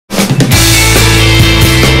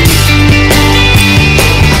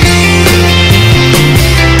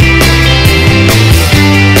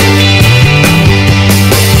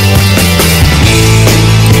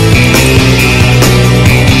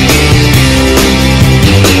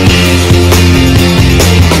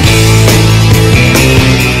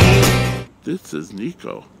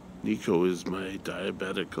Nico. Nico is my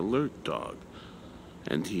diabetic alert dog,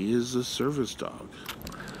 and he is a service dog.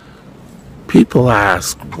 People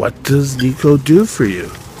ask, what does Nico do for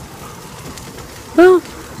you? Well,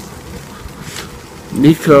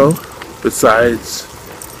 Nico, besides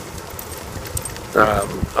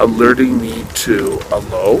alerting me to a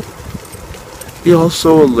low, he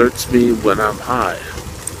also alerts me when I'm high.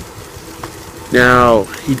 Now,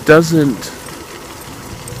 he doesn't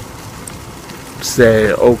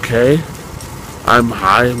say, okay, I'm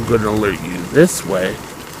high, I'm going to alert you this way,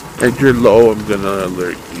 and you're low, I'm going to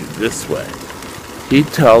alert you this way. He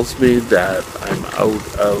tells me that I'm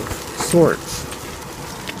out of sorts.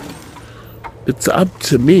 It's up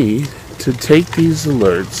to me to take these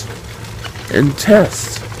alerts and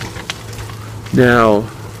test. Now,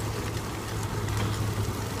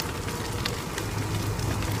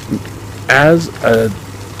 as a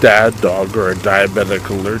dad dog or a diabetic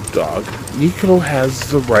alert dog, Nico has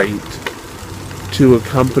the right to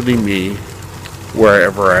accompany me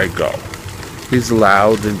wherever I go. He's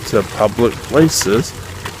allowed into public places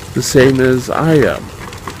the same as I am.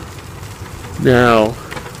 Now,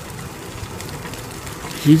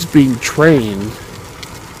 he's being trained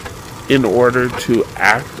in order to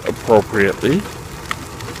act appropriately.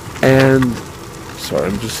 And, sorry,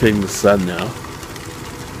 I'm just hitting the sun now.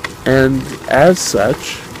 And as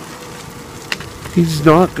such, he's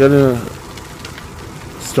not going to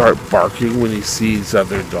start barking when he sees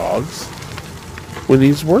other dogs when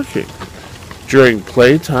he's working. During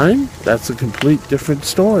playtime, that's a complete different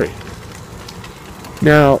story.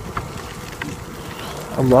 Now,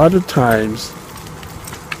 a lot of times,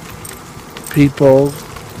 people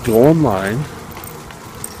go online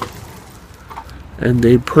and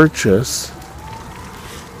they purchase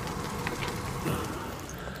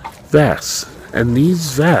vests, and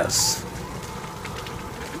these vests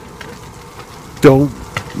don't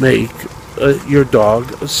make your dog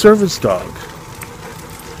a service dog.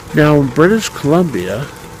 Now, in British Columbia,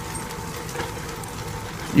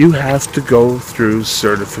 you have to go through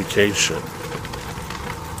certification.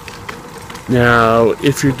 Now,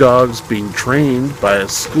 if your dog's being trained by a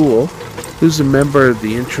school who's a member of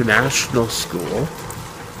the international school,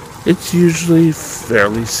 it's usually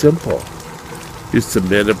fairly simple. You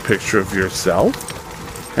submit a picture of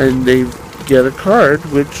yourself, and they get a card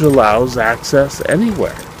which allows access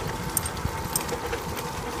anywhere.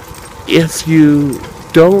 If you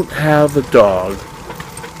don't have a dog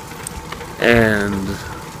and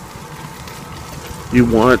you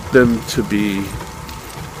want them to be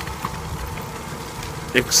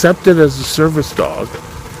accepted as a service dog,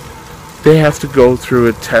 they have to go through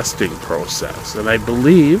a testing process. And I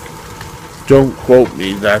believe, don't quote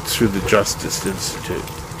me, that's through the Justice Institute.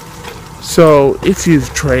 So if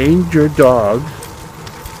you've trained your dog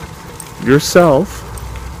yourself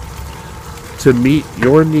to meet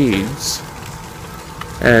your needs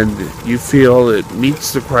and you feel it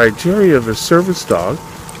meets the criteria of a service dog,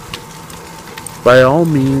 by all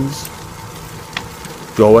means,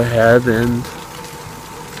 go ahead and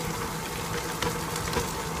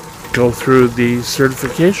go through the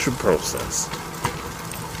certification process.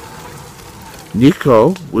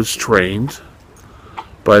 Nico was trained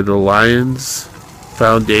by the Lions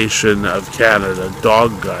Foundation of Canada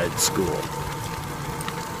Dog Guide School.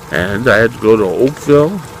 And I had to go to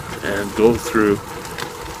Oakville and go through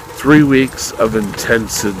 3 weeks of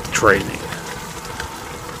intensive training.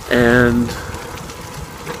 And,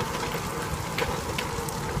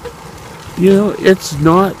 you know, it's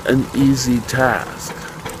not an easy task.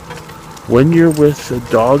 When you're with a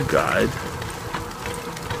dog guide,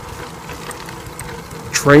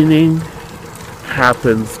 training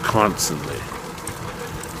happens constantly.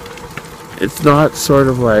 It's not sort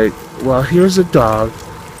of like, well, here's a dog,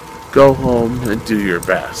 go home and do your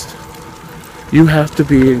best. You have to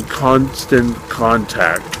be in constant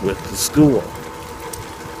contact with the school.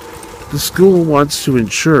 The school wants to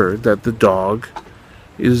ensure that the dog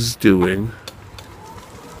is doing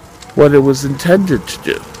what it was intended to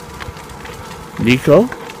do. Nico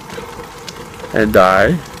and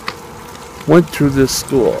I went through this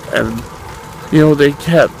school, and you know, they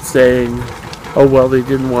kept saying, oh well, they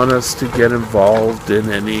didn't want us to get involved in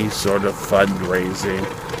any sort of fundraising,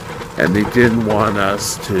 and they didn't want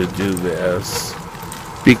us to do this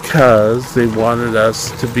because they wanted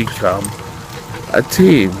us to become a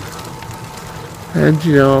team. And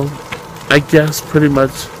you know, I guess pretty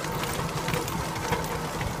much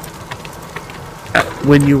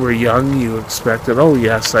when you were young, you expected, oh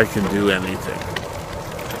yes, I can do anything.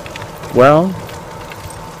 Well,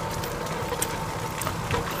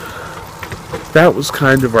 that was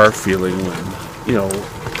kind of our feeling when, you know,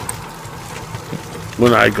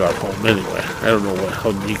 when I got home anyway. I don't know how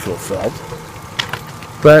Nico felt.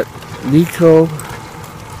 But Nico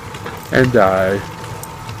and I,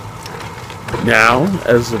 now,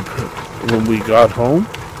 when we got home,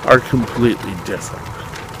 are completely different.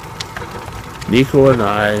 Nico and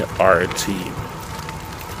I are a team.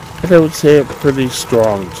 And I would say a pretty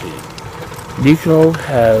strong team. Nico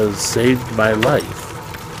has saved my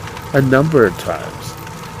life a number of times.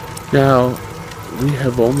 Now, we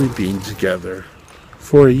have only been together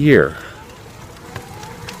for a year.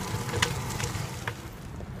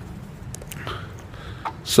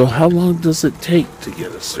 So how long does it take to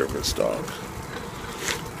get a service dog?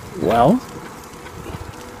 Well,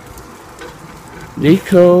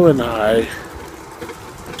 Nico and I,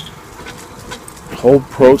 the whole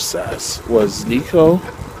process was Nico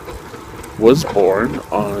was born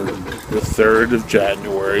on the 3rd of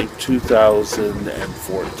January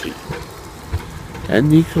 2014. And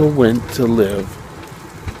Nico went to live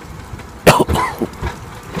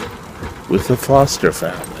with a foster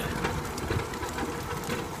family.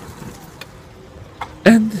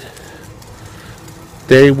 And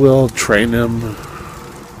they will train him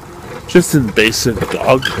just in basic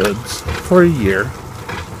dog hoods for a year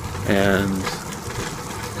and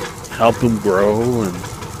help him grow,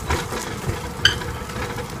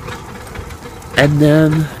 and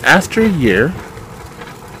then after a year,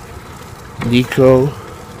 Nico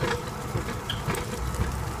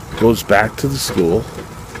goes back to the school,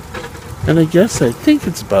 and I think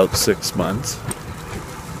it's about 6 months.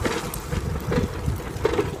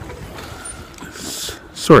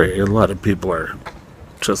 Sorry, a lot of people are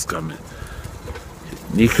just coming.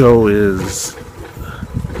 Nico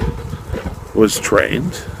was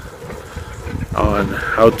trained on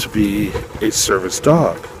how to be a service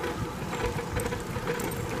dog.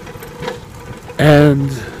 And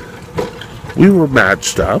we were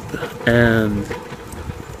matched up, and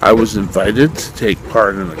I was invited to take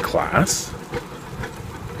part in a class.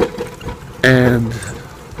 And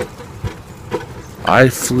I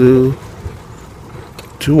flew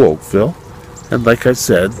to Oakville, and like I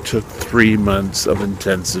said, took 3 months of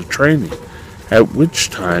intensive training, at which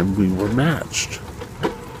time we were matched.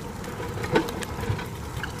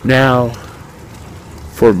 Now,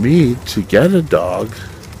 for me to get a dog,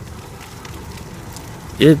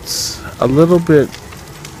 it's a little bit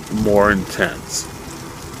more intense.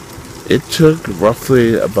 It took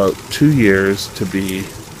roughly about 2 years to be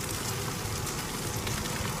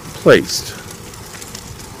placed.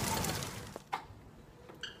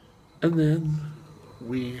 And then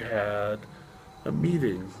we had a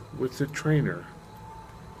meeting with the trainer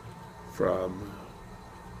from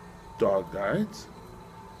Dog Guides,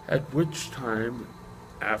 at which time,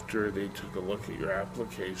 after they took a look at your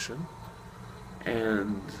application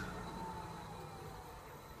and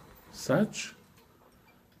such,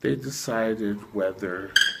 they decided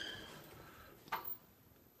whether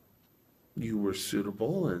you were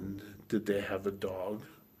suitable and did they have a dog.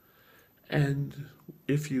 And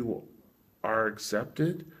if you are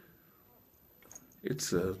accepted,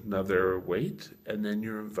 it's another wait, and then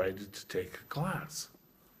you're invited to take a class.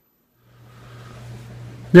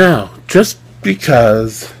 Now, just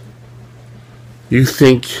because you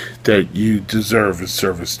think that you deserve a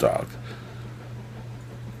service dog,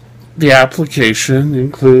 the application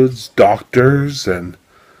includes doctors and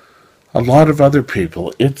a lot of other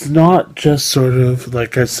people. It's not just sort of,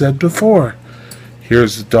 like I said before,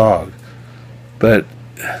 here's a dog. But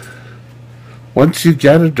once you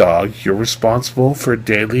get a dog, you're responsible for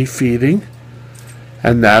daily feeding,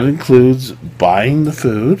 and that includes buying the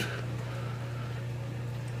food.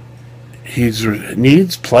 He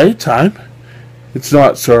needs playtime. It's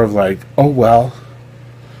not sort of like, oh well,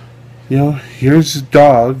 here's a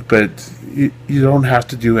dog, but you don't have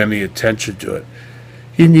to do any attention to it.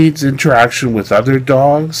 He needs interaction with other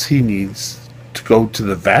dogs. He needs to go to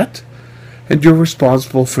the vet, and you're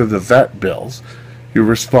responsible for the vet bills. You're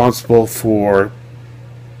responsible for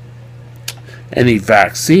any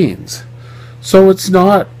vaccines. So it's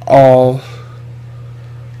not all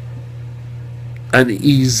an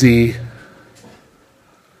easy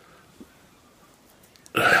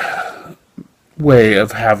way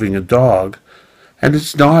of having a dog, and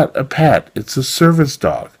it's not a pet, it's a service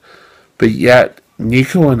dog. But yet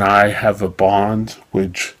Nico and I have a bond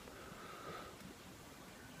which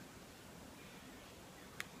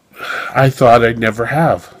I thought I'd never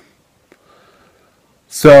have.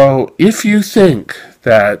 So if you think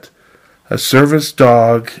that a service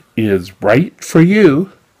dog is right for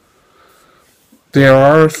you, there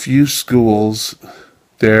are a few schools.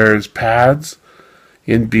 There's PADS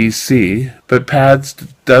in BC, but PADS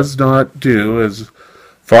does not do as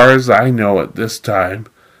far as I know at this time,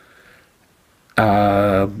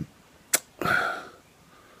 um,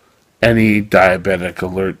 any diabetic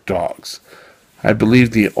alert dogs. I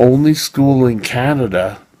believe the only school in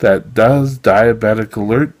Canada that does diabetic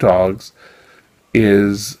alert dogs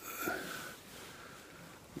is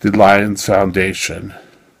the Lions Foundation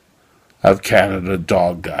of Canada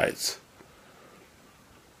Dog Guides.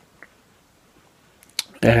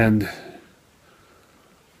 And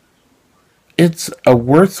it's a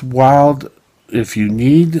worthwhile, if you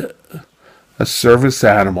need a service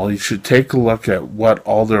animal, you should take a look at what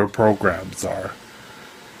all their programs are.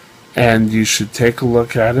 And you should take a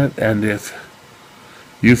look at it, and if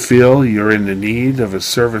you feel you're in the need of a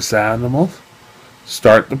service animal,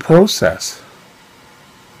 start the process.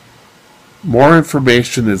 More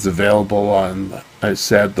information is available on, I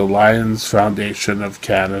said, the Lions Foundation of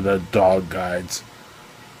Canada Dog Guides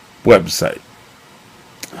website.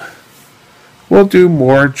 We'll do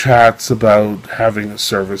more chats about having a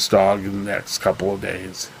service dog in the next couple of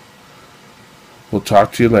days. We'll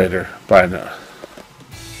talk to you later. Bye now.